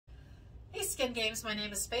Skin Games. My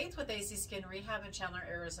name is Faith with AC Skin Rehab in Chandler,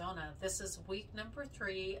 Arizona. This is week number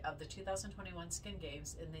 3 of the 2021 Skin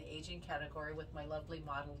Games in the aging category with my lovely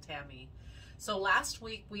model Tammy. So last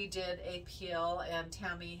week we did a peel and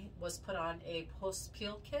Tammy was put on a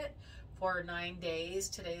post-peel kit for 9 days.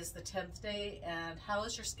 Today is the 10th day. And how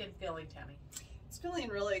is your skin feeling, Tammy? It's feeling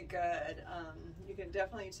really good. You can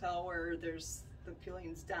definitely tell where the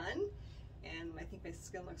peeling's done. And I think my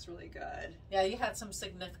skin looks really good. Yeah, you had some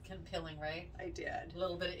significant peeling, right? I did. A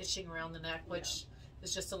little bit of itching around the neck, which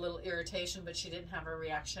is just a little irritation, but she didn't have a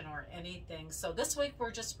reaction or anything. So this week we're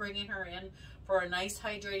just bringing her in for a nice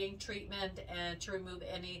hydrating treatment and to remove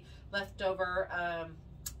any leftover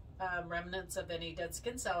remnants of any dead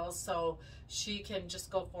skin cells, so she can just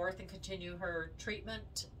go forth and continue her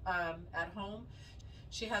treatment at home.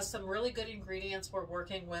 She has some really good ingredients we're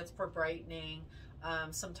working with for brightening.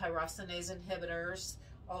 Some tyrosinase inhibitors,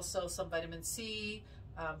 also some vitamin C,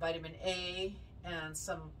 vitamin A, and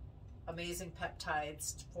some amazing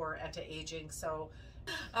peptides for anti-aging. So,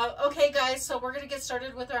 okay guys, so we're going to get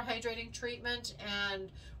started with our hydrating treatment,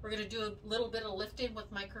 and we're going to do a little bit of lifting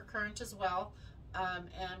with microcurrent as well,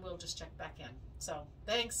 and we'll just check back in. So,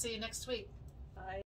 thanks. See you next week. Bye.